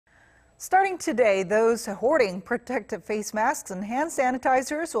Starting today, those hoarding protective face masks and hand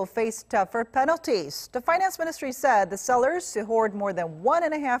sanitizers will face tougher penalties. The Finance Ministry said the sellers who hoard more than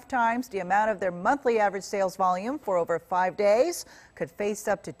 1.5 times the amount of their monthly average sales volume for over 5 days could face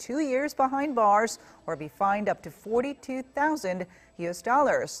up to 2 years behind bars or be fined up to $42,000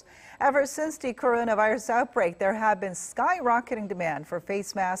 US. Ever since the coronavirus outbreak, there have been skyrocketing demand for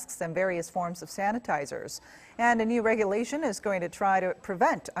face masks and various forms of sanitizers. And a new regulation is going to try to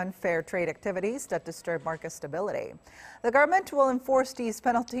prevent unfair trade activities that disturb market stability. The government will enforce these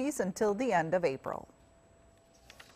penalties until the end of April.